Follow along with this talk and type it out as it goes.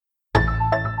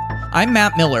I'm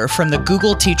Matt Miller from the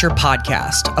Google Teacher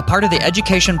Podcast, a part of the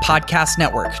Education Podcast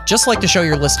Network, just like the show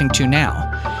you're listening to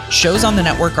now. Shows on the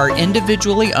network are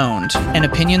individually owned, and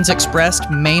opinions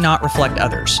expressed may not reflect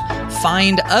others.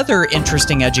 Find other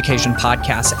interesting education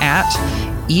podcasts at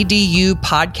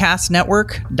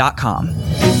edupodcastnetwork.com.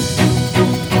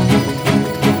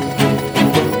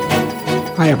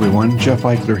 Hi everyone, Jeff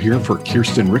Eichler here for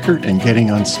Kirsten Rickert and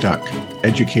Getting Unstuck,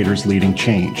 Educators Leading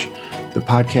Change, the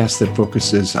podcast that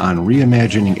focuses on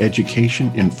reimagining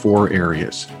education in 4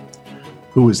 areas.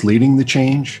 Who is leading the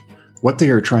change, what they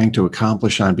are trying to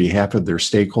accomplish on behalf of their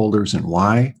stakeholders and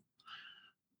why,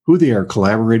 who they are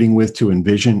collaborating with to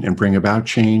envision and bring about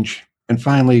change, and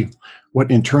finally, what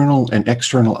internal and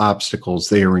external obstacles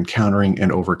they are encountering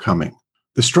and overcoming.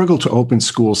 The struggle to open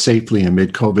schools safely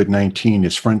amid COVID-19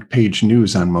 is front-page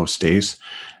news on most days,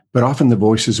 but often the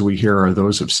voices we hear are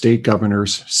those of state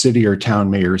governors, city or town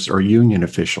mayors, or union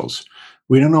officials.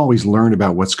 We don't always learn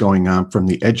about what's going on from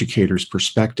the educator's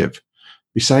perspective.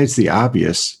 Besides the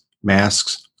obvious,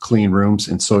 masks, clean rooms,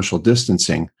 and social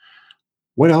distancing,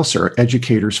 what else are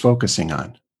educators focusing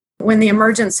on? When the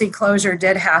emergency closure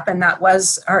did happen, that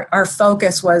was our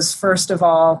focus was, first of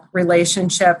all,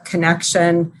 relationship,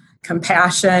 connection,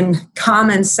 compassion,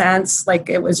 common sense. Like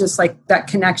it was just like that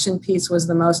connection piece was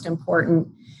the most important.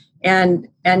 And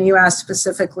you asked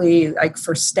specifically like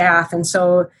for staff. And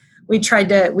so we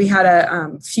had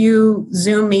a few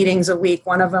Zoom meetings a week.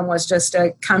 One of them was just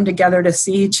to come together to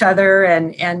see each other.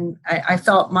 And I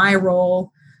felt my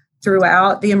role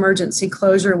throughout the emergency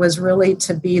closure was really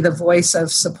to be the voice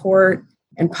of support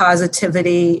and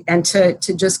positivity and to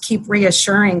just keep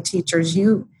reassuring teachers,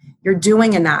 you're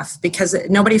doing enough, because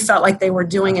nobody felt like they were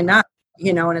doing enough,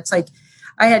 and it's like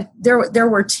there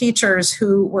were teachers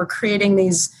who were creating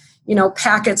these,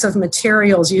 packets of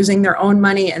materials using their own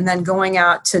money and then going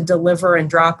out to deliver and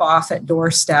drop off at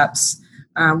doorsteps.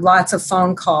 Lots of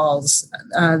phone calls,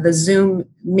 the Zoom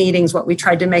meetings, what we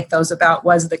tried to make those about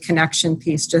was the connection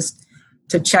piece, just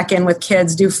to check in with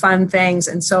kids, do fun things.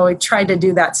 And so I tried to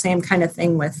do that same kind of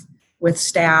thing with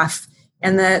staff.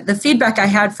 And the feedback I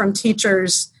had from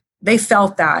teachers, they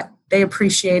felt that. They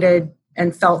appreciated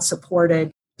and felt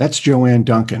supported. That's JoAnne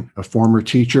Duncan, a former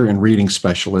teacher and reading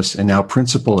specialist and now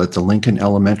principal at the Lincoln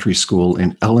Elementary School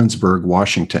in Ellensburg,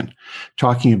 Washington,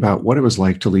 talking about what it was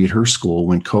like to lead her school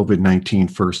when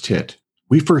COVID-19 first hit.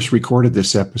 We first recorded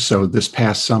this episode this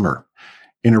past summer.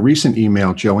 In a recent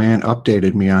email, JoAnne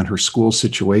updated me on her school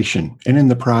situation and in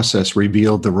the process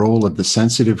revealed the role of the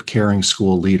sensitive, caring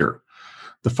school leader.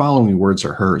 The following words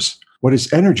are hers. What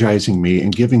is energizing me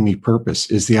and giving me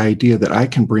purpose is the idea that I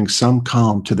can bring some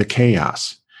calm to the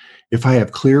chaos. If I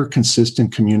have clear,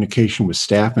 consistent communication with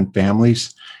staff and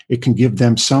families, it can give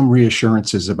them some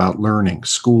reassurances about learning,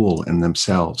 school, and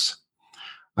themselves.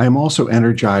 I am also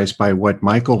energized by what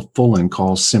Michael Fullen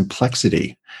calls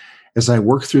simplexity. As I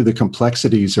work through the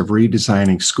complexities of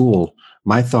redesigning school,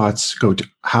 my thoughts go to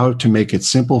how to make it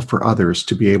simple for others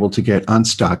to be able to get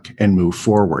unstuck and move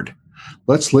forward.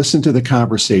 Let's listen to the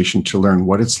conversation to learn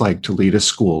what it's like to lead a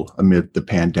school amid the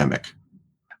pandemic.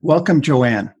 Welcome,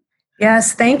 JoAnne.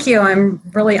 Yes, thank you. I'm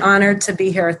really honored to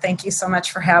be here. Thank you so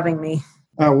much for having me.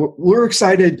 We're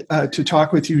excited to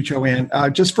talk with you,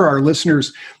 JoAnne. Just for our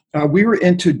listeners, we were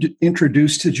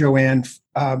introduced to JoAnne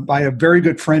by a very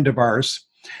good friend of ours,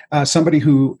 somebody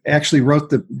who actually wrote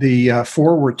the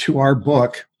foreword to our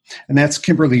book, and that's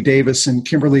Kimberly Davis. And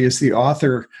Kimberly is the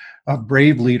author of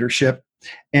Brave Leadership.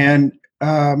 And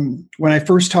when I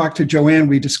first talked to JoAnne,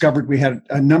 we discovered we had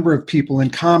a number of people in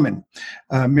common,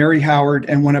 Mary Howard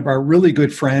and one of our really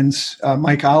good friends,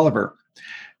 Mike Oliver.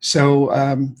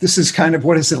 So this is kind of,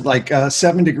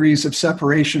 7 degrees of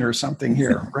separation or something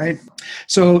here, right?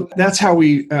 So that's how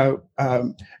we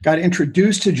got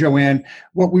introduced to JoAnne.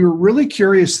 What we were really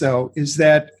curious, though, is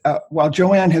that while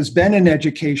JoAnne has been in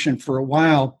education for a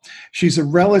while, she's a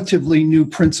relatively new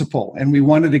principal, and we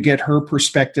wanted to get her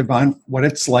perspective on what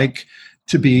it's like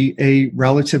to be a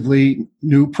relatively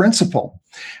new principal.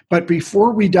 But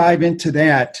before we dive into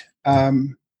that,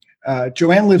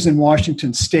 JoAnne lives in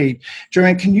Washington State.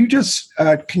 JoAnne, can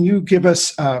you give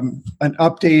us an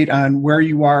update on where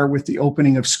you are with the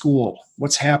opening of school?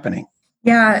 What's happening?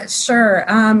 Yeah, sure.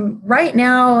 Right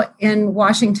now in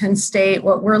Washington State,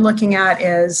 what we're looking at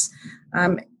is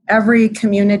every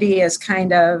community is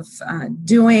kind of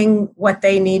doing what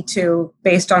they need to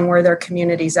based on where their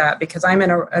community's at. Because I'm in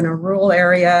a rural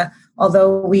area,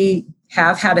 although we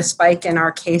have had a spike in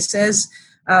our cases,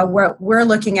 what we're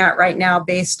looking at right now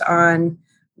based on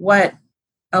what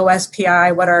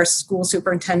OSPI, what our school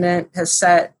superintendent has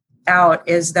set out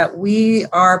is that we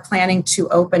are planning to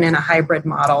open in a hybrid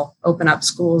model, open up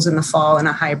schools in the fall in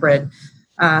a hybrid.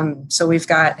 So we've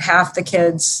got half the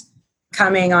kids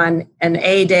coming on an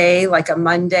A day, like a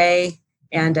Monday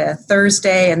and a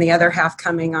Thursday, and the other half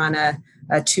coming on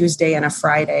a Tuesday and a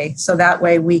Friday. So that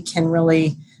way we can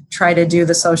really try to do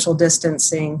the social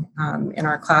distancing in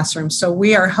our classrooms. So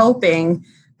we are hoping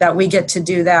that we get to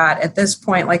do that. At this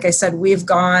point, like I said, we've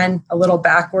gone a little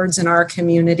backwards in our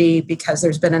community because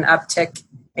there's been an uptick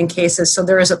in cases. So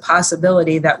there is a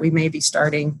possibility that we may be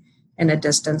starting in a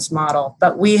distance model.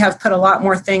 But we have put a lot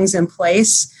more things in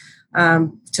place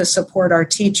to support our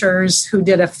teachers who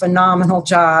did a phenomenal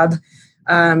job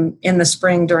in the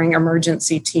spring during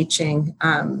emergency teaching.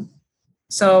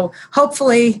 So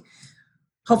hopefully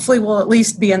we'll at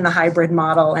least be in the hybrid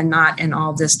model and not in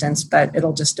all distance, but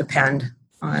it'll just depend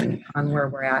on where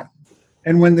we're at.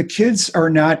 And when the kids are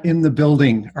not in the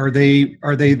building, are they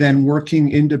then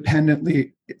working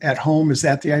independently at home? Is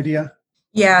that the idea?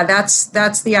 Yeah,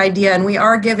 that's the idea. And we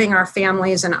are giving our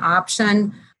families an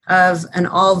option of an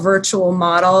all virtual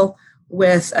model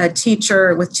with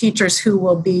teachers who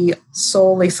will be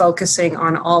solely focusing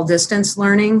on all distance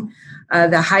learning.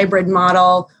 The hybrid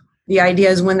model, the idea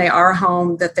is when they are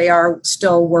home that they are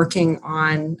still working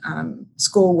on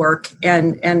schoolwork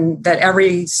and that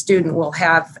every student will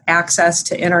have access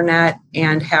to internet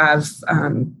and have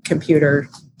computer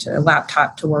to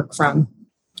laptop to work from.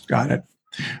 Got it.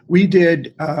 We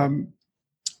did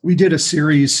a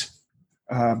series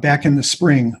back in the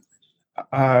spring.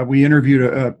 We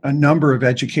interviewed a number of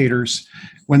educators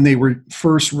when they were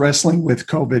first wrestling with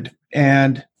COVID.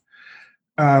 And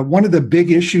one of the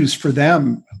big issues for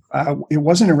them, it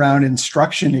wasn't around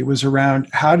instruction. It was around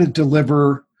how to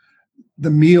deliver the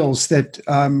meals that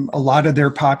a lot of their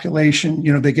population,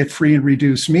 they get free and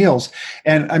reduced meals.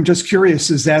 And I'm just curious,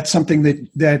 is that something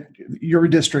that your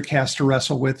district has to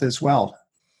wrestle with as well?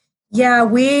 Yeah,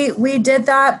 we did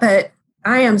that, but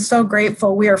I am so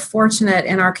grateful. We are fortunate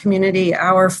in our community.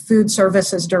 Our food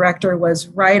services director was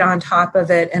right on top of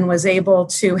it and was able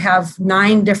to have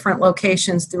 9 different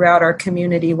locations throughout our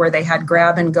community where they had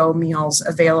grab and go meals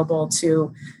available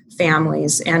to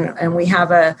families. And we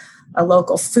have a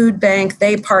local food bank.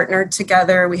 They partnered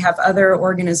together. We have other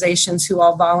organizations who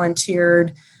all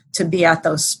volunteered to be at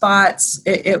those spots.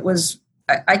 It was,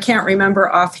 I can't remember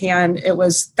offhand, it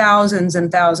was thousands and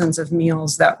thousands of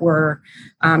meals that were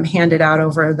handed out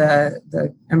over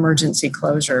the emergency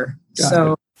closure.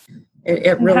 So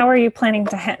it really. How are you planning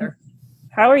to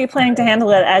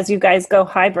handle it as you guys go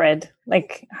hybrid?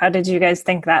 Like, how did you guys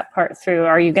think that part through?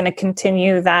 Are you going to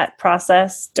continue that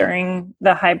process during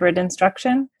the hybrid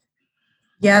instruction?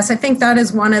 Yes, I think that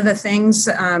is one of the things.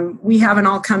 We haven't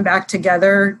all come back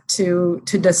together to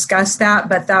discuss that,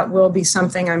 but that will be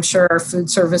something I'm sure our food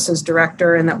services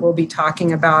director and that we'll be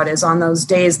talking about is on those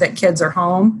days that kids are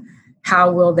home,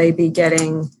 how will they be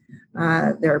getting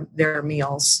their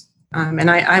meals? And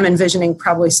I'm envisioning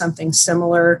probably something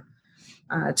similar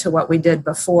to what we did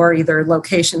before, either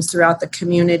locations throughout the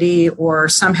community or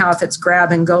somehow if it's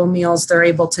grab and go meals, they're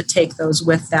able to take those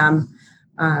with them.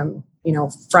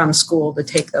 From school to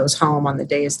take those home on the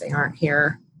days they aren't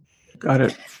here. Got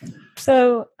it.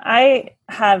 So I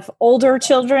have older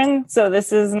children, so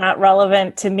this is not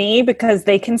relevant to me because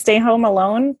they can stay home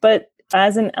alone. But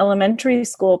as an elementary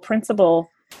school principal,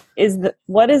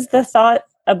 what is the thought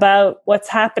about what's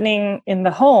happening in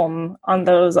the home on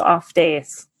those off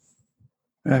days?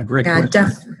 Great. Yeah,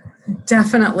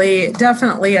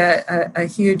 definitely a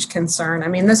huge concern. I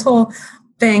mean, this whole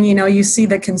thing, you see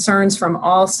the concerns from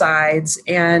all sides.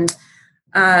 And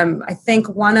I think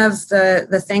one of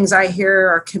the things I hear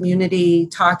our community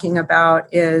talking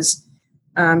about is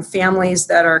families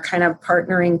that are kind of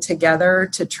partnering together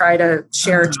to try to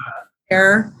share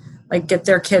care, like get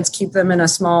their kids, keep them in a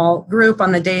small group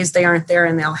on the days they aren't there,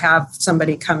 and they'll have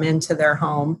somebody come into their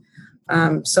home.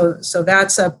 So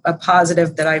that's a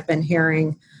positive that I've been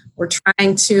hearing.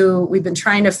 We've been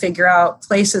trying to figure out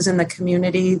places in the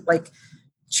community, like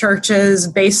churches,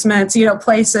 basements,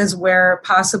 places where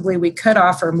possibly we could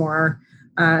offer more.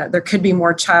 There could be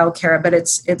more childcare, but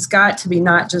it's got to be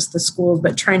not just the schools,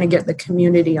 but trying to get the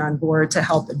community on board to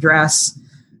help address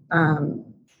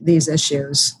these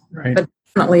issues. Right. But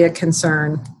definitely a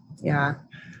concern. Yeah.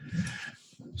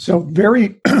 So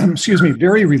very,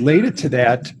 very related to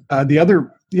that. The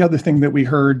other thing that we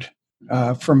heard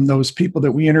from those people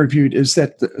that we interviewed is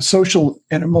that the social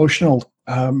and emotional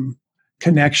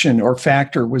connection or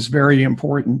factor was very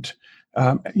important.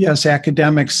 Yes,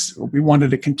 academics, we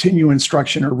wanted to continue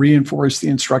instruction or reinforce the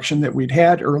instruction that we'd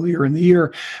had earlier in the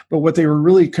year, but what they were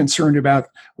really concerned about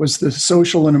was the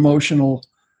social and emotional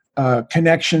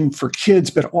connection for kids,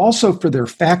 but also for their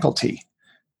faculty,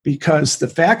 because the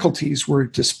faculties were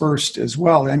dispersed as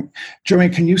well. And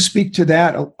JoAnne, can you speak to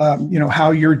that?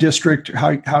 How your district,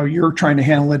 how you're trying to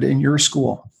handle it in your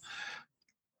school?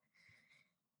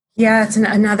 Yeah, it's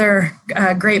another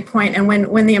great point. And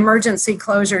when the emergency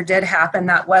closure did happen,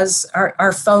 that was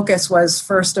our focus was,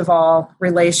 first of all,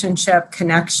 relationship,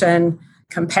 connection,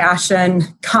 compassion,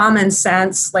 common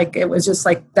sense. Like, it was just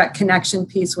like that connection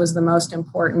piece was the most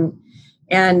important.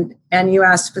 And you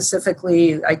asked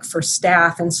specifically like for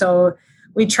staff. And so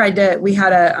we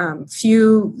had a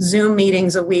few Zoom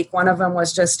meetings a week. One of them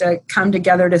was just to come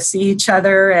together to see each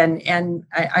other. And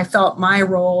I felt my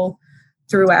role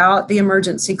throughout the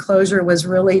emergency closure was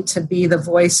really to be the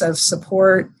voice of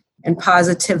support and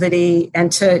positivity,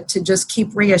 and to just keep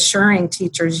reassuring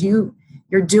teachers,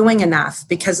 you're doing enough,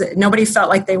 because nobody felt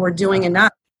like they were doing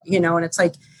enough, and it's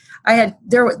like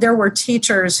there were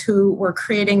teachers who were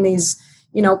creating these,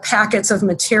 packets of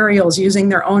materials using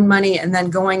their own money and then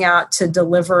going out to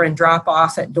deliver and drop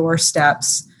off at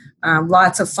doorsteps.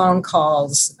 Lots of phone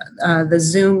calls, the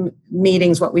Zoom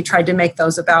meetings. What we tried to make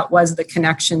those about was the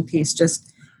connection piece,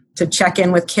 just to check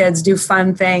in with kids, do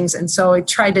fun things. And so we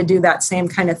tried to do that same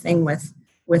kind of thing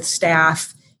with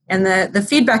staff. And the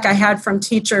feedback I had from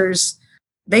teachers,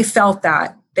 they felt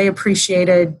that. They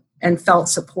appreciated and felt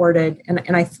supported.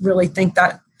 And I really think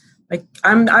that, like,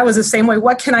 I was the same way.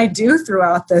 What can I do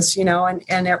throughout this, And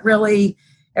it really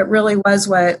was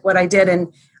what I did.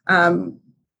 And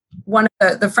one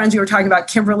of the friends you were talking about,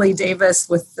 Kimberly Davis,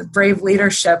 with the Brave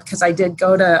Leadership, because I did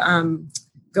go to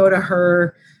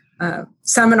her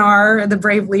seminar, the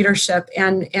Brave Leadership,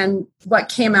 and what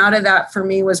came out of that for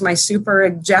me was my super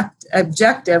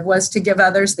objective was to give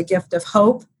others the gift of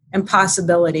hope and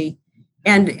possibility.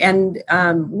 And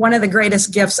one of the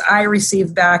greatest gifts I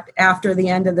received back after the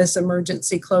end of this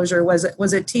emergency closure was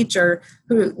a teacher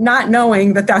who, not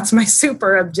knowing that that's my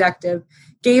super objective,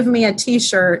 gave me a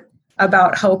T-shirt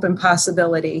about hope and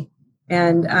possibility.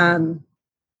 And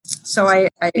so I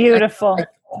beautiful.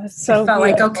 I felt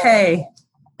like, okay,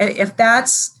 if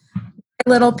that's a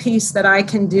little piece that I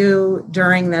can do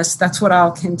during this, that's what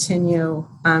I'll continue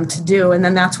to do. And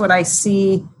then that's what I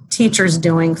see teachers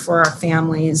doing for our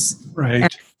families, right,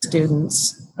 and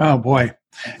students. Oh boy.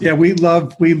 Yeah, we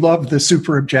love the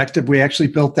super objective. We actually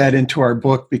built that into our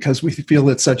book because we feel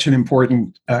it's such an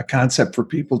important concept for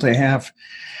people to have.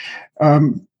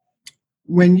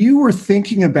 When you were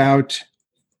thinking about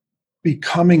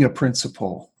becoming a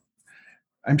principal,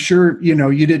 I'm sure,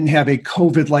 you didn't have a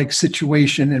COVID-like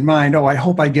situation in mind. Oh, I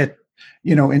hope I get,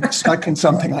 stuck in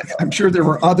something like that. I'm sure there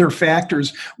were other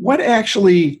factors. What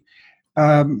actually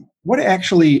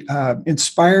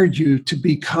inspired you to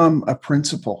become a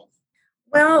principal?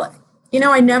 Well,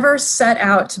 I never set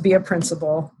out to be a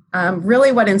principal.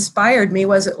 Really what inspired me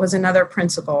was another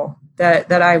principal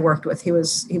that I worked with. He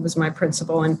was my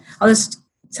principal. And I'll just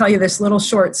tell you this little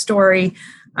short story,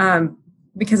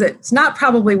 because it's not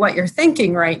probably what you're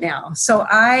thinking right now. So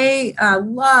I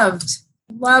loved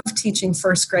teaching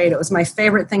first grade. It was my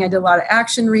favorite thing. I did a lot of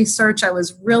action research. I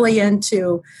was really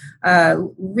into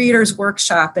readers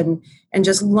workshop and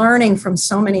just learning from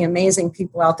so many amazing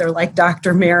people out there, like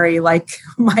Dr. Mary, like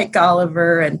Mike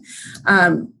Oliver, and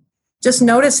just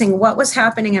noticing what was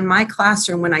happening in my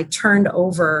classroom when I turned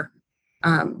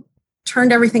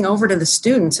everything over to the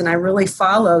students, and I really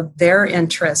followed their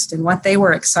interest and what they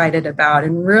were excited about,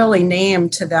 and really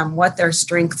named to them what their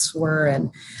strengths were, and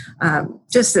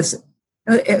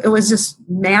it was just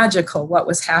magical what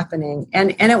was happening.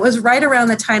 And it was right around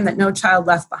the time that No Child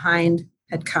Left Behind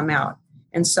had come out.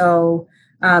 And so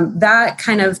that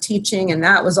kind of teaching, and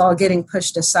that was all getting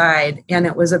pushed aside. And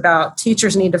it was about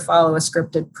teachers need to follow a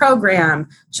scripted program.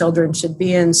 Children should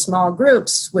be in small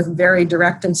groups with very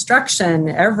direct instruction.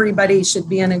 Everybody should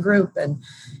be in a group. And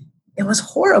it was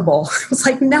horrible. It was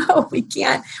like, no, we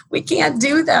can't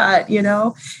do that,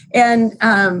 And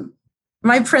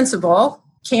my principal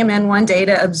came in one day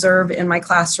to observe in my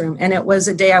classroom. And it was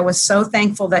a day I was so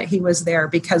thankful that he was there,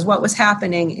 because what was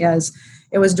happening is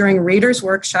it was during readers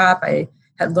workshop. I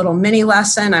had a little mini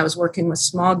lesson. I was working with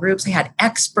small groups. I had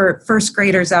expert first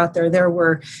graders out there. There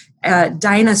were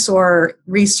dinosaur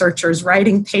researchers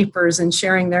writing papers and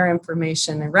sharing their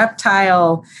information, and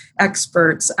reptile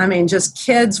experts. I mean, just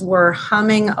kids were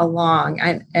humming along,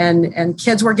 and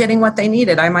kids were getting what they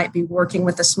needed. I might be working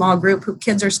with a small group who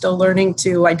kids are still learning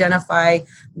to identify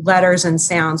letters and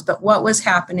sounds. But what was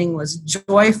happening was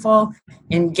joyful,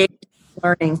 engaged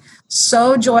learning,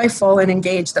 so joyful and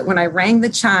engaged that when I rang the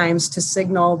chimes to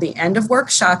signal the end of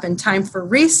workshop and time for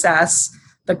recess,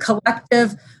 the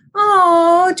collective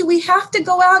oh, do we have to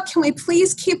go out? Can we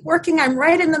please keep working? I'm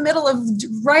right in the middle of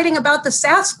writing about the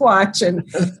Sasquatch. And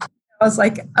I was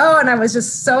like, oh, and I was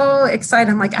just so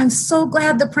excited. I'm like, I'm so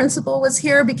glad the principal was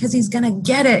here because he's going to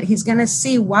get it. He's going to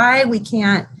see why we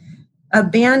can't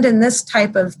abandon this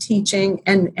type of teaching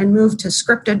and move to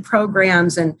scripted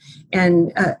programs and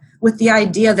with the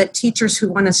idea that teachers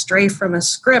who want to stray from a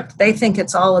script, they think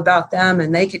it's all about them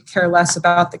and they could care less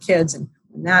about the kids. And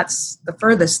that's the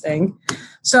furthest thing.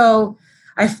 So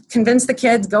I convinced the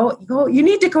kids, go, you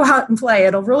need to go out and play.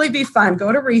 It'll really be fun.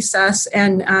 Go to recess.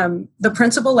 And the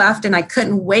principal left and I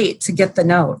couldn't wait to get the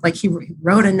note. Like he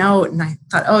wrote a note and I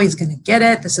thought, oh, he's going to get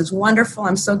it. This is wonderful.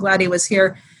 I'm so glad he was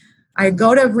here. I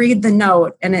go to read the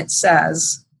note and it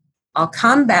says, I'll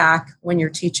come back when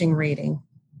you're teaching reading.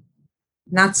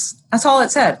 And that's all it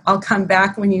said. I'll come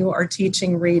back when you are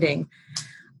teaching reading.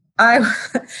 I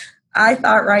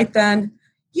thought right then,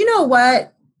 you know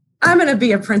what? I'm going to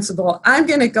be a principal. I'm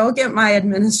going to go get my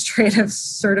administrative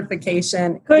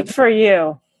certification. Good for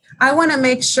you. I want to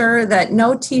make sure that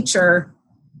no teacher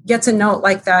gets a note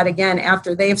like that again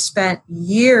after they've spent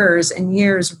years and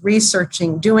years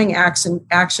researching, doing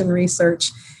action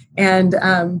research.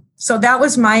 And so that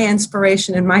was my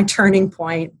inspiration and my turning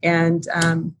point. And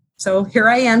so here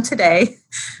I am today,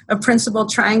 a principal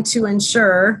trying to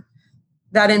ensure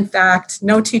that, in fact,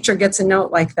 no teacher gets a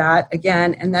note like that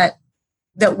again, and that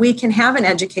we can have an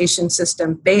education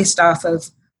system based off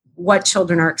of what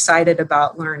children are excited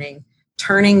about learning,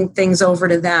 turning things over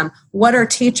to them. What are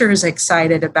teachers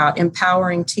excited about?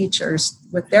 Empowering teachers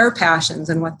with their passions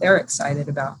and what they're excited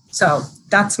about. So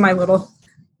that's my little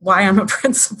why I'm a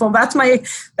principal. That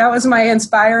was my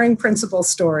inspiring principal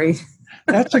story.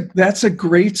 That's a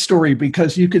great story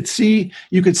because you could see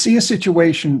a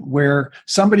situation where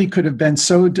somebody could have been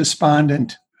so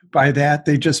despondent by that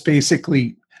they just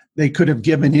basically they could have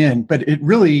given in, but it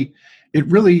really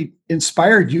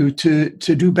inspired you to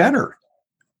do better,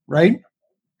 right?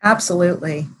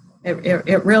 Absolutely,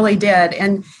 it really did.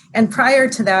 And prior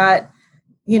to that,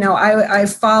 I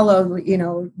followed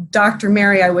Dr.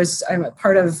 Mary. I'm a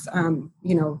part of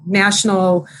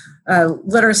national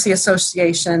literacy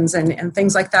associations and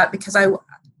things like that because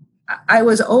I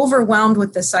was overwhelmed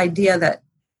with this idea that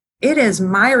it is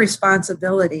my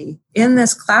responsibility in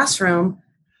this classroom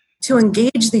to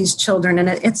engage these children, and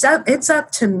it's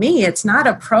up to me. It's not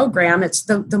a program. It's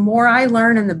the more I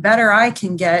learn and the better I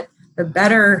can get, the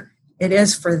better it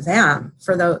is for them,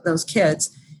 for those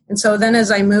kids. And so then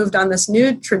as I moved on this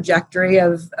new trajectory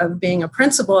of being a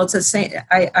principal,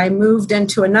 I moved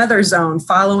into another zone,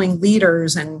 following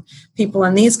leaders and people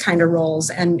in these kind of roles.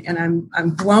 And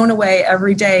I'm blown away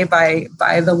every day by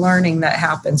the learning that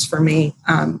happens for me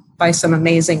by some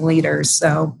amazing leaders.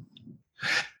 So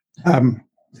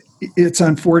it's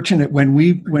unfortunate when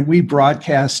we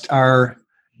broadcast our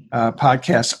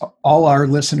podcast, all our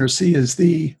listeners see is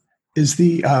the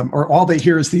or all they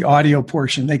hear is the audio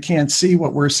portion. They can't see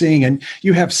what we're seeing. And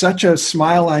you have such a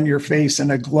smile on your face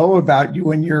and a glow about you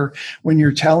when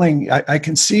you're telling. I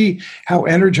can see how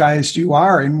energized you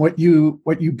are and what you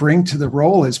bring to the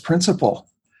role as principal.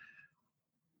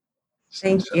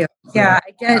 Thank you. Yeah,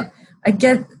 I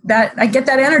get that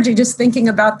energy just thinking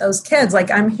about those kids. Like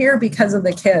I'm here because of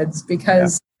the kids,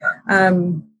 because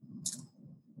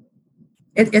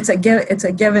it's a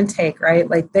give and take, right?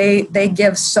 Like they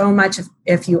give so much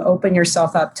if you open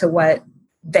yourself up to what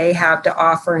they have to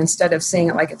offer instead of seeing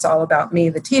it like it's all about me,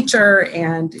 the teacher,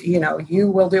 and you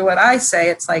will do what I say.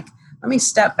 It's like, let me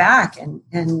step back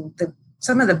and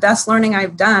some of the best learning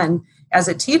I've done as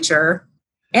a teacher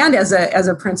and as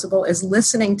a principal is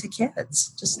listening to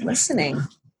kids, just listening.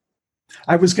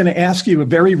 I was going to ask you,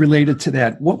 very related to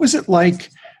that, what was it like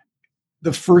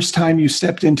the first time you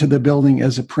stepped into the building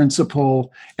as a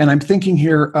principal? And I'm thinking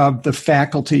here of the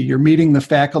faculty. You're meeting the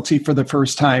faculty for the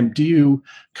first time. Do you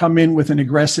come in with an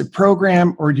aggressive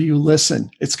program or do you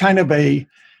listen? It's kind of I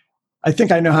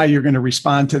think I know how you're going to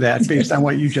respond to that based on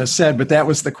what you just said, but that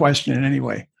was the question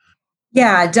anyway.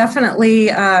 Yeah, definitely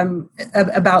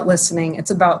about listening.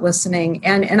 It's about listening.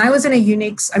 And I'm in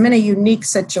a unique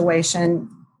situation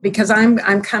because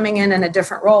I'm coming in a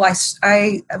different role.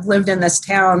 I have lived in this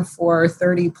town for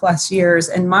 30 plus years,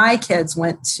 and my kids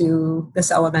went to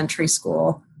this elementary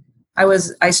school.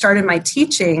 I started my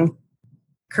teaching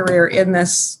career in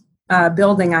this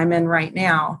building I'm in right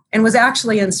now, and was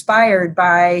actually inspired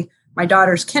by my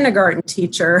daughter's kindergarten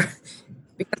teacher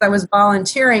because I was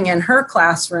volunteering in her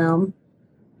classroom.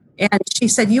 And she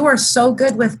said, "You are so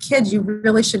good with kids, you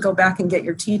really should go back and get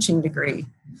your teaching degree."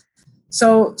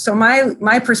 So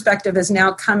my perspective is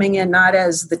now coming in not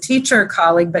as the teacher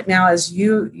colleague, but now as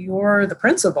you're the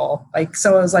principal.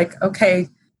 So I was like, okay,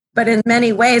 but in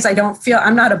many ways, I don't feel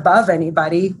I'm not above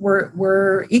anybody.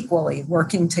 We're equally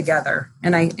working together.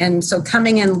 And so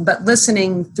coming in, but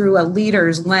listening through a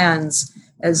leader's lens,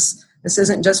 as this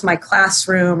isn't just my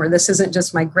classroom or this isn't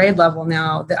just my grade level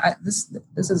now. This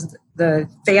is the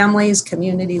families,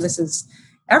 community. This is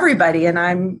everybody. And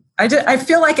I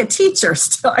feel like a teacher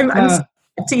still. I'm a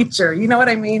teacher. You know what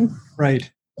I mean?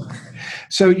 Right.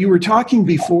 So you were talking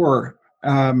before.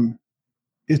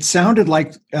 It sounded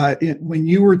like when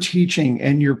you were teaching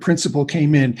and your principal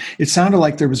came in, it sounded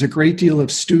like there was a great deal of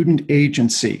student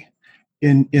agency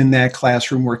in that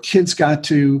classroom where kids got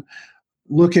to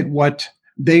look at what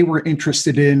they were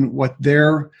interested in, what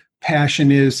their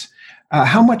passion is.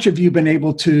 How much have you been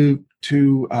able to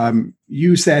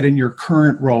use that in your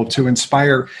current role to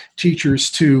inspire teachers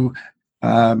to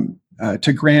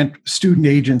grant student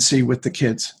agency with the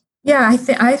kids? Yeah,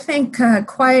 I think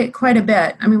quite a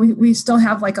bit. I mean, we still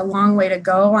have like a long way to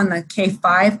go on the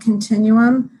K-5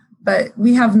 continuum, but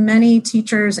we have many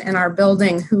teachers in our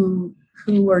building who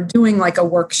are doing like a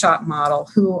workshop model,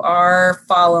 who are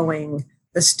following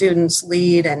the students'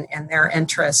 lead and their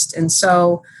interest. And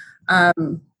so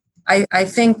I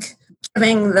think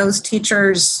giving those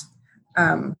teachers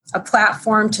a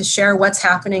platform to share what's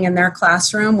happening in their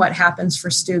classroom, what happens for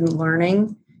student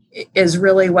learning, is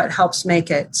really what helps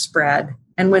make it spread.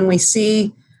 And when we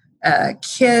see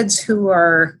kids who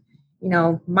are,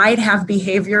 might have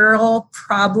behavioral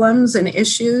problems and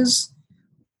issues,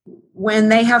 when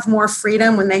they have more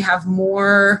freedom, when they have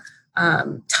more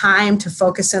time to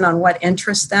focus in on what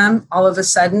interests them, all of a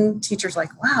sudden teachers are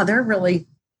like, wow, we're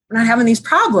not having these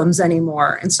problems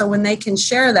anymore. And so when they can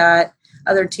share that,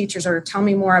 other teachers are, tell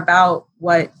me more about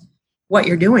what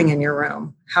you're doing in your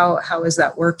room. How is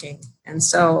that working? And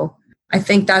so I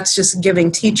think that's just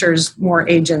giving teachers more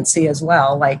agency as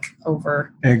well, like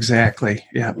over exactly,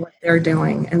 yeah, what they're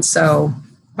doing. And so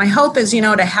my hope is,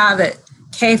 to have it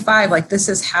K-5, like this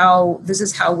is how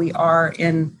we are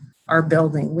in our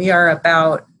building. We are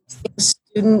about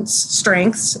students'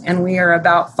 strengths, and we are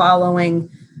about following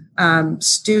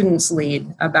students'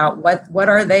 lead about what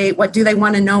do they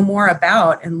want to know more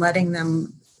about, and letting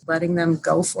them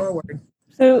go forward.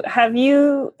 So have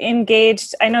you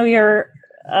engaged, I know you're,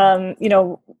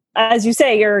 as you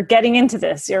say, you're getting into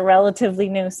this, you're relatively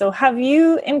new. So have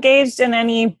you engaged in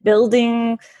any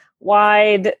building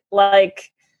wide,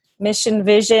 like mission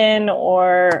vision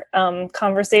or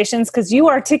conversations? Because you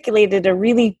articulated a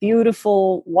really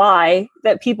beautiful why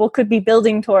that people could be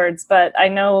building towards. But I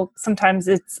know sometimes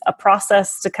it's a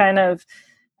process to kind of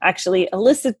actually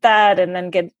elicit that and then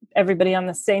get everybody on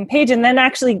the same page and then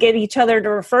actually get each other to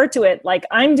refer to it. Like,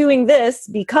 I'm doing this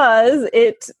because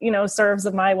it, serves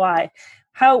my why.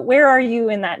 Where are you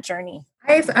in that journey?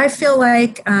 I feel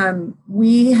like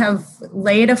we have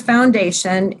laid a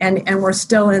foundation and we're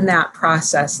still in that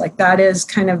process. Like that is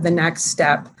kind of the next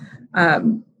step.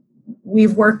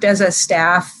 We've worked as a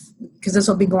staff, because this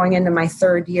will be going into my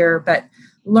third year, but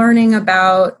learning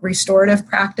about restorative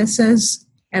practices.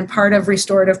 And part of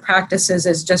restorative practices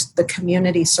is just the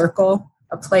community circle,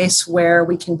 a place where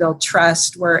we can build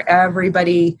trust, where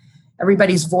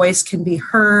everybody's voice can be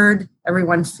heard,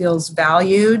 everyone feels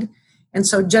valued. And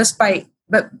so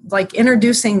but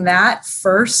introducing that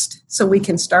first so we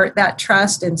can start that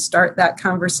trust and start that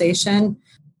conversation,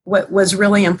 what was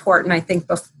really important, I think,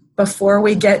 before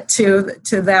we get to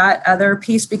that other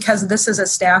piece, because this is a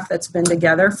staff that's been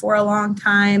together for a long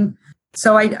time.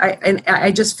 So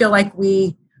I just feel like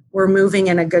we're moving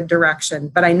in a good direction,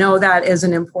 but I know that is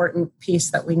an important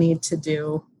piece that we need to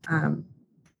do.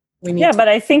 But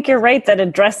I think you're right that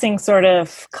addressing sort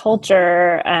of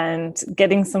culture and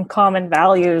getting some common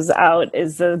values out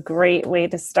is a great way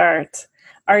to start.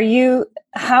 One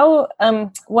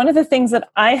of the things that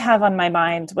I have on my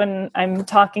mind when I'm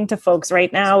talking to folks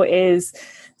right now is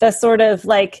the sort of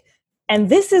like, and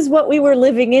this is what we were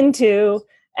living into,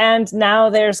 and now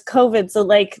there's COVID. So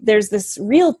like there's this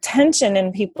real tension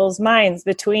in people's minds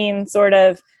between sort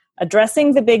of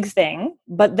addressing the big thing,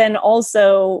 but then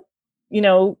also,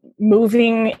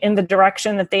 moving in the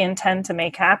direction that they intend to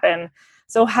make happen.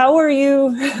 So how are you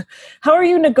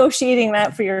negotiating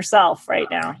that for yourself right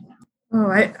now?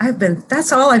 Oh,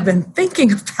 that's all I've been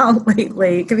thinking about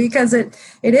lately, because it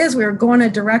is, we're going a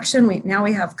direction. Now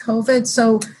we have COVID.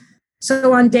 So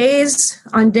on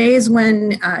days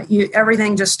when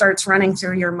everything just starts running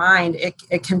through your mind,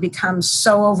 it can become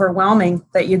so overwhelming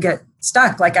that you get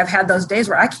stuck. Like I've had those days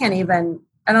where I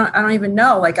don't even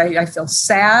know. Like I feel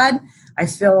sad. I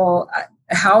feel,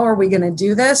 how are we going to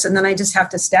do this? And then I just have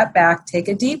to step back, take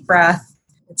a deep breath.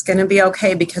 It's going to be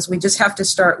okay, because we just have to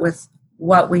start with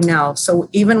what we know. So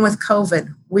even with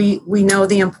COVID, we know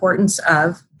the importance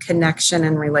of connection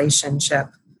and relationship.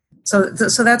 So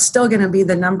that's still going to be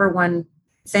the number one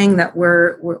thing that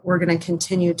we're going to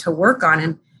continue to work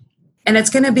on. And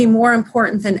it's going to be more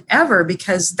important than ever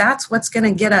because that's what's going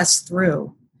to get us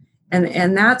through.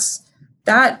 And that's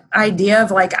that idea of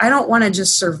like, I don't want to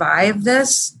just survive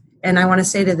this. And I want to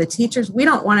say to the teachers, we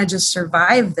don't want to just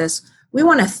survive this. We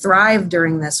want to thrive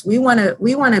during this. We want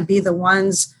to be the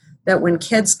ones that when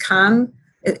kids come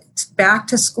back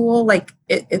to school, like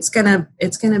it's gonna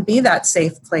be that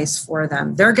safe place for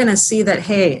them. They're gonna see that,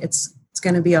 hey, it's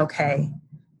gonna be okay.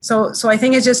 So I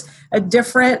think it's just a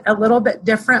little bit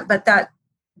different, but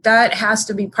that has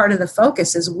to be part of the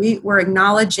focus. Is we're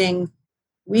acknowledging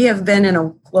we have been in a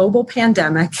global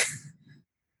pandemic.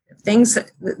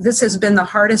 This has been the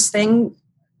hardest thing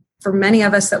for many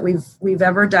of us that we've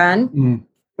ever done.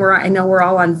 I know we're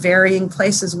all on varying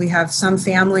places. We have some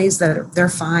families that they're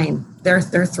fine. They're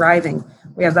thriving.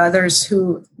 We have others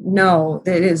who know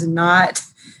that it's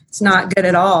not good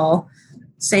at all.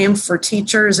 Same for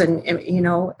teachers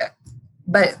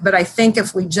but I think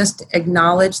if we just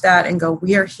acknowledge that and go,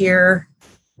 we are here,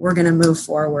 we're going to move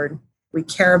forward. We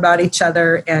care about each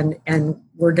other and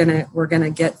we're going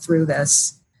to get through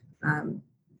this.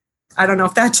 I don't know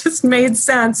if that just made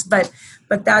sense, but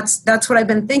that's what I've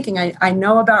been thinking. I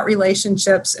know about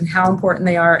relationships and how important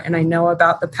they are, and I know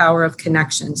about the power of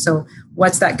connection. So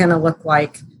what's that going to look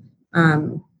like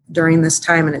during this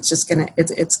time? And it's just going to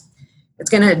it's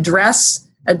going to address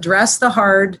the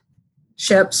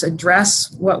hardships,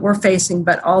 address what we're facing,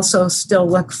 but also still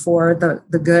look for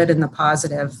the good and the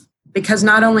positive. Because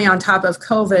not only on top of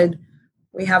COVID,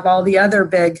 we have all the other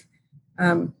big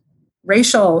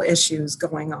racial issues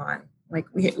going on. Like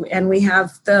we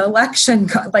have the election,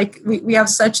 like we have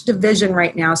such division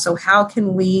right now. So how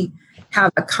can we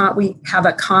have a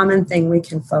common thing we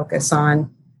can focus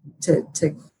on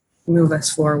to move us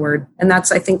forward? And that's,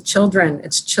 I think, children.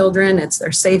 It's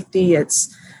their safety.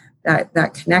 It's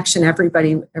that connection.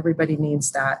 Everybody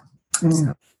needs that.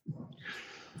 So.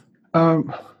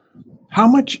 How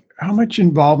much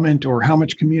involvement or how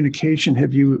much communication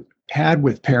have you had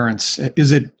with parents? Is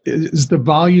the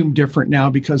volume different now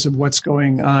because of what's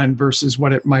going on versus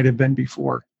what it might have been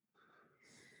before?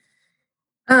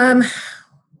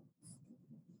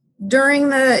 During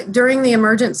the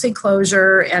emergency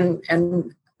closure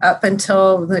and up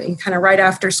until kind of right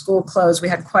after school closed, we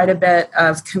had quite a bit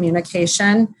of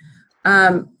communication.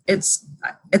 It's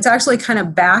actually kind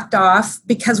of backed off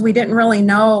because we didn't really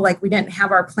know, like we didn't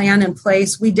have our plan in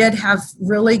place. We did have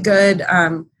really good,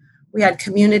 we had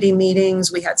community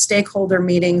meetings, we had stakeholder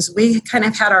meetings. We kind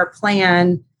of had our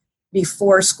plan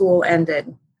before school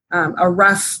ended, a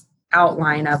rough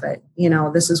outline of it.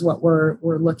 This is what we're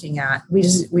looking at. We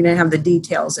didn't have the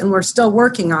details, and we're still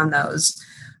working on those.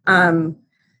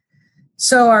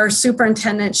 So our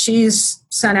superintendent, she's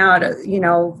sent out a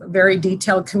very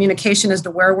detailed communication as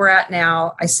to where we're at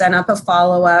now. I sent up a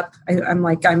follow-up.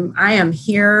 I am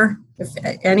here. If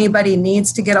anybody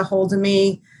needs to get a hold of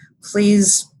me,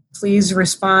 please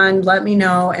respond, let me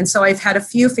know. And so I've had a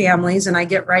few families and I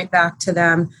get right back to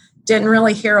them. Didn't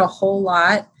really hear a whole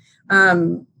lot.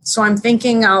 So I'm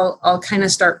thinking I'll kind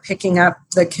of start picking up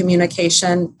the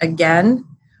communication again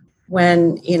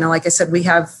when, like I said, we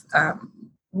have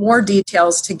more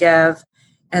details to give.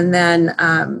 And then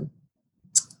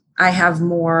I have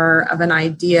more of an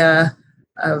idea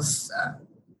of,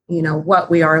 what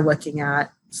we are looking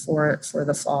at for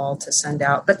the fall to send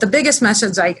out. But the biggest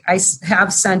message I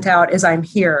have sent out is I'm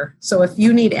here. So if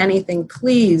you need anything,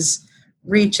 please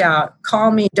reach out,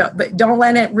 call me. Don't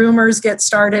let rumors get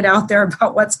started out there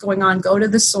about what's going on. Go to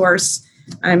the source.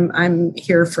 I'm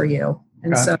here for you.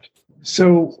 And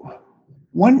so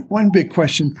one big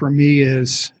question for me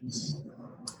is,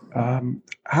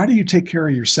 how do you take care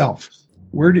of yourself?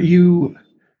 You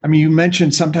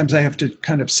mentioned sometimes I have to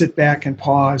kind of sit back and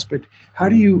pause, but how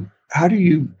do you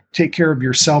take care of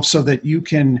yourself so that you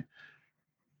can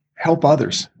help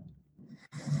others?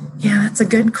 Yeah, that's a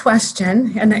good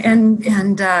question. And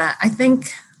I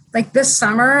think like this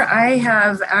summer,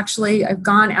 I've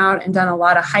gone out and done a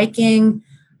lot of hiking,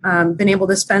 been able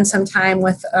to spend some time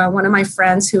with one of my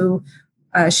friends who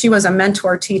she was a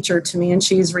mentor teacher to me, and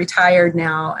she's retired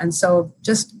now. And so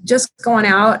just going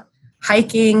out,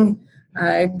 hiking,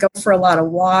 go for a lot of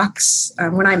walks.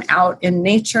 When I'm out in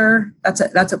nature, that's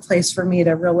a place for me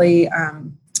to really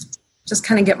just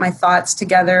kind of get my thoughts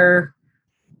together,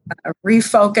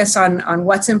 refocus on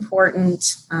what's important.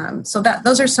 So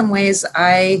those are some ways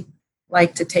I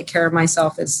like to take care of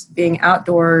myself, is being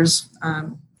outdoors,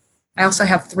 I also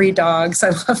have 3 dogs.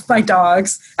 I love my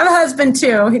dogs. I have a husband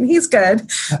too, and he's good.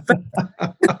 But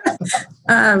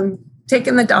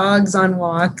taking the dogs on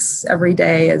walks every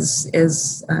day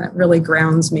is really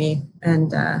grounds me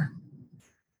and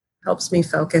helps me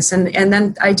focus. And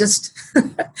then I just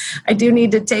I do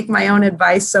need to take my own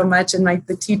advice so much. And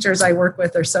the teachers I work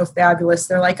with are so fabulous.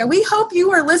 They're like, we hope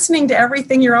you are listening to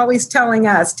everything you're always telling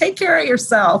us. Take care of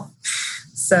yourself.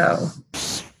 So.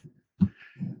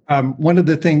 One of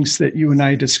the things that you and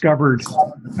I discovered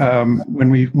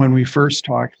when we first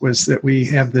talked was that we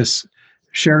have this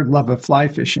shared love of fly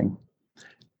fishing,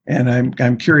 and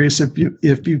I'm curious if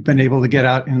you've been able to get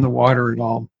out in the water at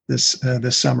all this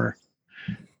summer.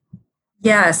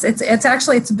 Yes,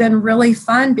 it's been really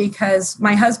fun because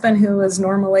my husband, who is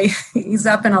normally he's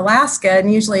up in Alaska,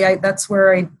 and usually that's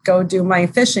where I go do my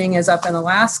fishing is up in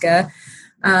Alaska.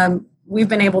 We've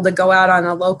been able to go out on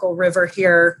a local river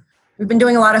here. We've been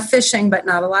doing a lot of fishing, but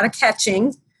not a lot of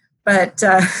catching. But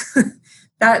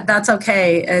that's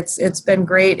okay. It's been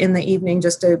great in the evening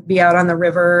just to be out on the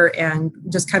river and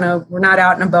just we're not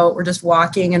out in a boat. We're just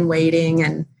walking and waiting,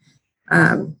 and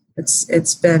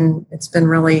it's been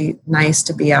really nice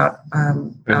to be out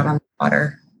on the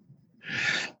water.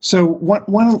 So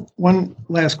one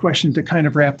last question to kind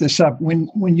of wrap this up.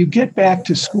 When you get back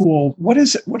to school, what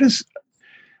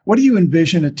do you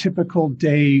envision a typical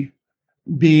day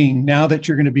being now that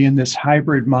you're going to be in this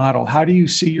hybrid model? How do you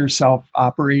see yourself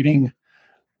operating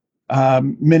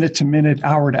minute to minute,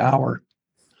 hour to hour?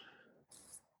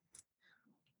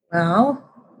 Well,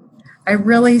 I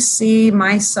really see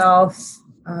myself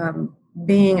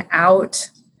being out,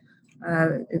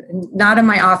 not in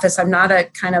my office. I'm not a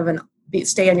kind of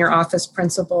stay in your office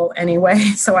principal anyway,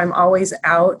 so I'm always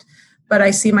out. But I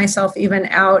see myself even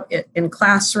out in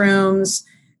classrooms,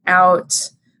 out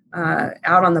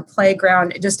on the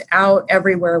playground, just out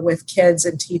everywhere with kids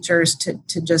and teachers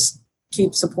to just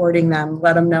keep supporting them,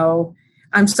 let them know,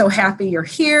 I'm so happy you're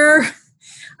here.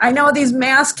 I know these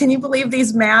masks, can you believe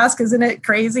these masks? Isn't it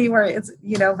crazy where it's,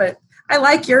 but I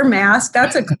like your mask.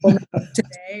 That's a cool mask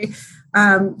today.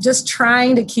 Just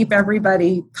trying to keep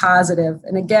everybody positive.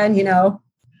 And again,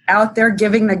 out there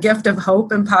giving the gift of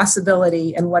hope and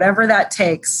possibility, and whatever that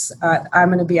takes, I'm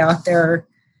going to be out there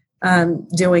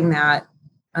doing that.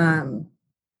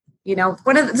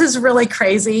 This is really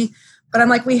crazy, but I'm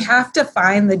like, we have to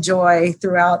find the joy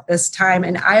throughout this time.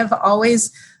 And I have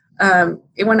always,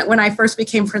 when I first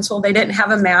became principal, they didn't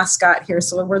have a mascot here.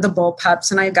 So we're the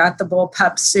bullpups, and I got the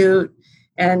bullpup suit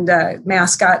and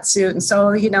mascot suit. And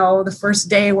so, the first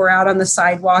day we're out on the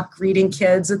sidewalk greeting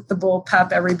kids at the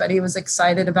bullpup. Everybody was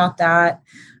excited about that.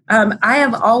 I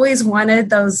have always wanted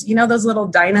those, those little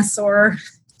dinosaur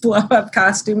blow-up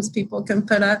costumes people can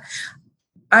put up.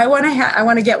 I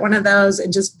want to get one of those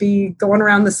and just be going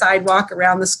around the sidewalk,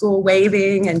 around the school,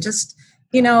 waving and just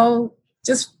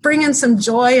bringing some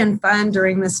joy and fun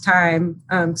during this time.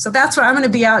 So that's what I'm going to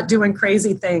be out doing,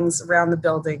 crazy things around the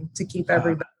building to keep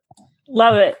everybody.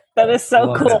 Love it. That is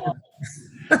so cool.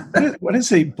 What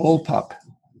is a bullpup?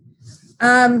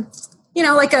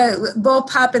 Like a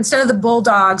bullpup. Instead of the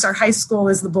Bulldogs, our high school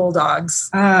is the Bulldogs.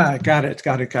 Got it.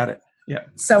 Yeah.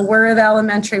 So we're the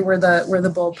elementary. We're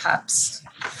the bullpups.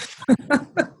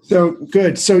 So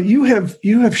good. So you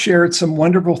have shared some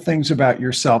wonderful things about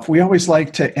yourself. We always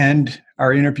like to end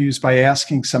our interviews by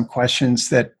asking some questions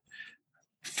that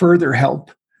further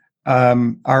help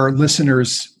our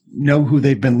listeners know who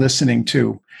they've been listening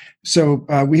to. So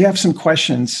we have some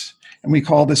questions, and we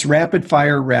call this rapid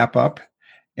fire wrap up.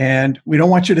 And we don't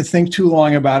want you to think too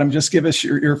long about them. Just give us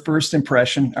your first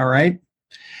impression. All right.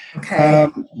 Okay.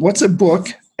 What's a book,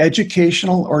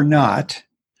 educational or not,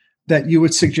 that you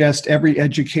would suggest every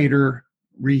educator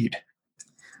read?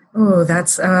 Oh,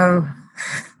 that's well,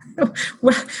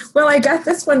 I got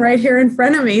this one right here in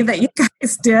front of me that you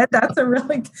guys did. That's a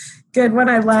really good one.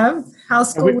 I love How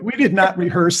School. We did not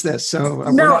rehearse this, so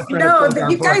no,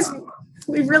 you guys,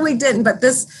 we really didn't. But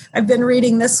I've been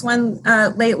reading this one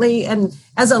lately, and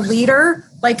as a leader,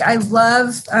 I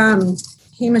love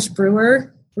Hamish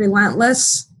Brewer,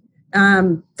 Relentless.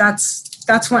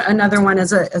 That's another one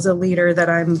as a leader that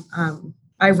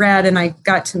I read, and I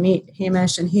got to meet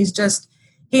Hamish, and he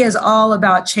is all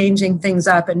about changing things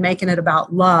up and making it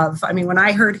about love. I mean, when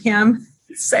I heard him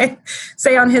say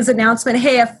on his announcement,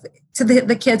 to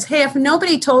the kids, hey, if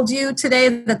nobody told you today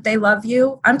that they love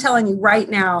you, I'm telling you right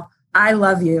now, I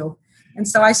love you. And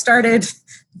so I started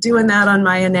doing that on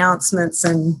my announcements,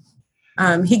 and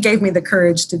he gave me the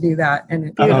courage to do that.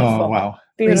 And oh, wow.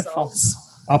 Beautiful. Results.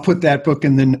 I'll put that book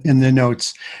in the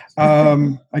notes.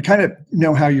 I kind of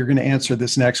know how you're going to answer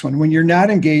this next one. When you're not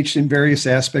engaged in various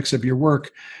aspects of your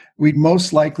work, we'd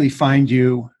most likely find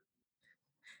you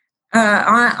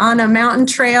on a mountain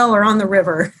trail or on the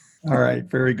river. All right,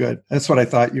 very good. That's what I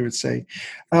thought you would say.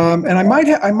 And I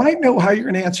might know how you're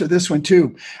going to answer this one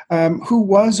too. Who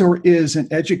was or is an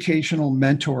educational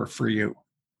mentor for you?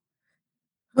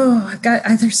 Oh God,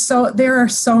 there are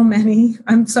so many.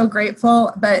 I'm so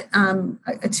grateful, but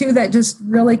two that just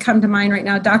really come to mind right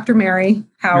now: Dr. Mary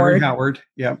Howard.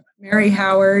 Mary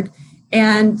Howard,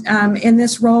 and in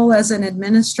this role as an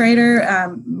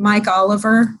administrator, Mike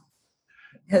Oliver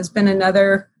has been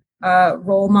another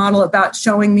role model about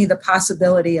showing me the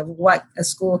possibility of what a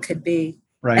school could be.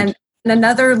 Right. And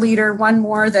another leader, one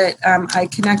more that I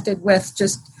connected with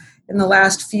just in the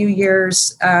last few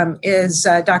years is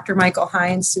Dr. Michael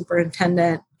Hines,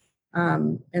 superintendent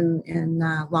in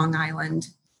Long Island.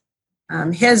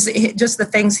 Just the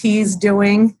things he's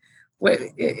doing.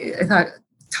 I thought,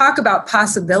 talk about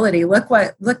possibility. Look,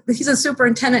 he's a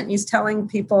superintendent and he's telling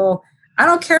people, I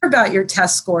don't care about your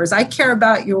test scores. I care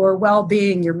about your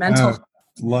well-being, your mental health.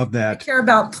 Love that. I care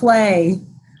about play.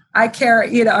 I care,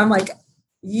 I'm like,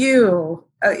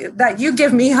 that you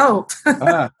give me hope.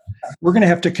 We're going to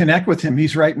have to connect with him.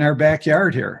 He's right in our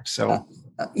backyard here. So,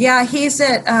 yeah, he's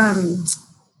at,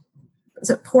 is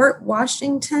it Port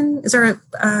Washington? Is there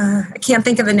I can't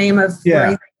think of the name of where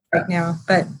he's right now,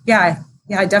 but yeah,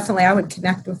 definitely I would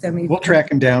connect with him. We'll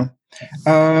track him down.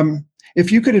 If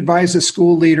you could advise a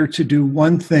school leader to do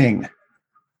one thing,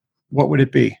 what would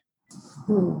it be?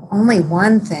 Only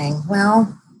one thing.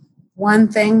 Well, one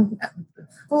thing.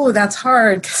 Oh, that's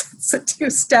hard because it's a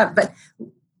two-step, but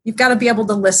you've got to be able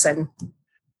to listen.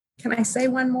 Can I say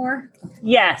one more?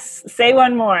 Yes, say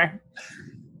one more.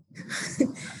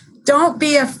 Don't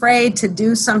be afraid to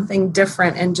do something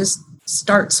different and just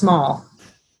start small.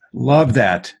 Love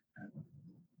that.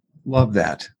 Love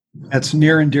that. That's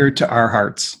near and dear to our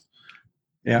hearts.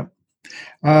 Yeah.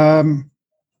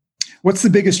 What's the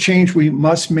biggest change we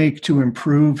must make to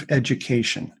improve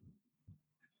education?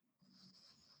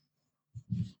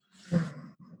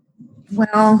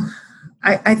 Well,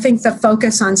 I think the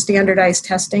focus on standardized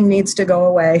testing needs to go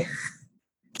away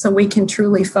so we can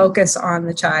truly focus on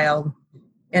the child.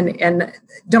 And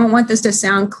don't want this to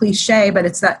sound cliche, but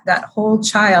it's that whole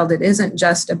child. It isn't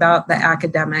just about the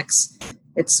academics.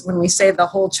 It's when we say the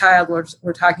whole child,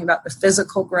 we're talking about the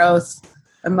physical growth,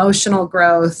 emotional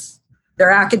growth,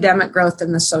 their academic growth,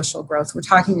 and the social growth. We're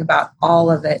talking about all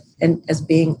of it and as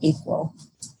being equal.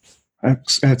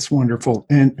 That's wonderful.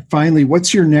 And finally,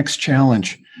 what's your next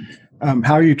challenge?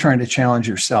 How are you trying to challenge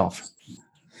yourself?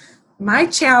 My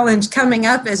challenge coming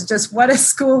up is just what does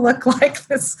school look like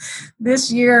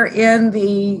this year in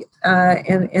the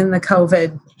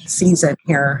COVID season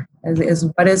here? Is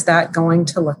what is that going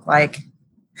to look like?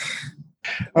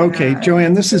 Okay,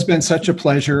 JoAnne, this has been such a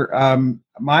pleasure.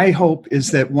 My hope is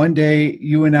that one day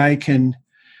you and I can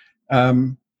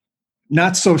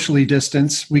not socially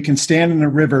distance. We can stand in a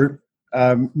river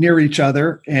near each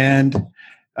other, and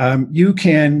you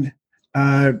can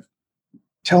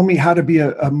tell me how to be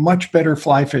a much better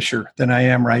fly fisher than I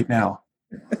am right now.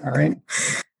 All right?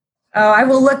 Oh, I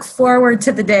will look forward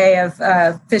to the day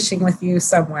of fishing with you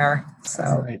somewhere. So,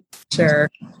 all right. Sure.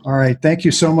 All right. Thank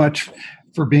you so much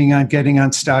for being on Getting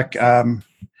Unstuck.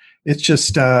 It's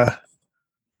just,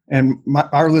 and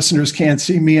our listeners can't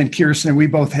see me and Kirsten. We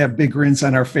both have big grins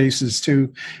on our faces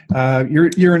too.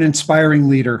 You're an inspiring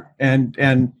leader,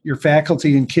 and your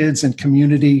faculty and kids and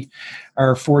community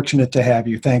are fortunate to have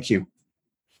you. Thank you.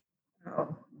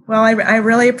 Oh, well, I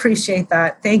really appreciate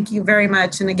that. Thank you very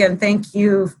much. And again, thank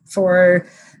you for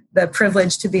the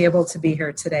privilege to be able to be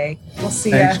here today. We'll see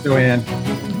you. Thanks, JoAnne.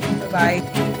 Bye.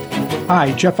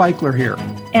 Hi, Jeff Eichler here.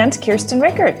 And Kirsten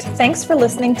Rickert. Thanks for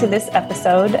listening to this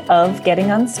episode of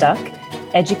Getting Unstuck,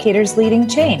 Educators Leading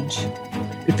Change.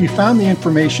 If you found the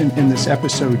information in this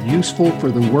episode useful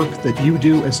for the work that you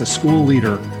do as a school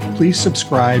leader, please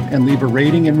subscribe and leave a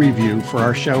rating and review for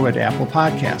our show at Apple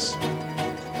Podcasts.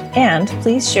 And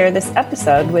please share this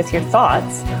episode with your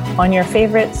thoughts on your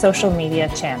favorite social media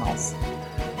channels.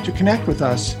 To connect with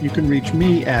us, you can reach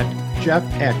me at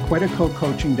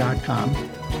jeff@queticocoaching.com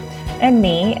and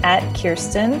me at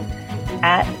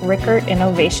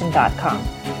Kirsten@rickertinnovation.com.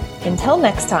 Until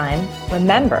next time,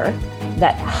 remember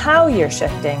that how you're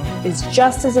shifting is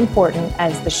just as important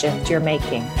as the shift you're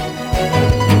making.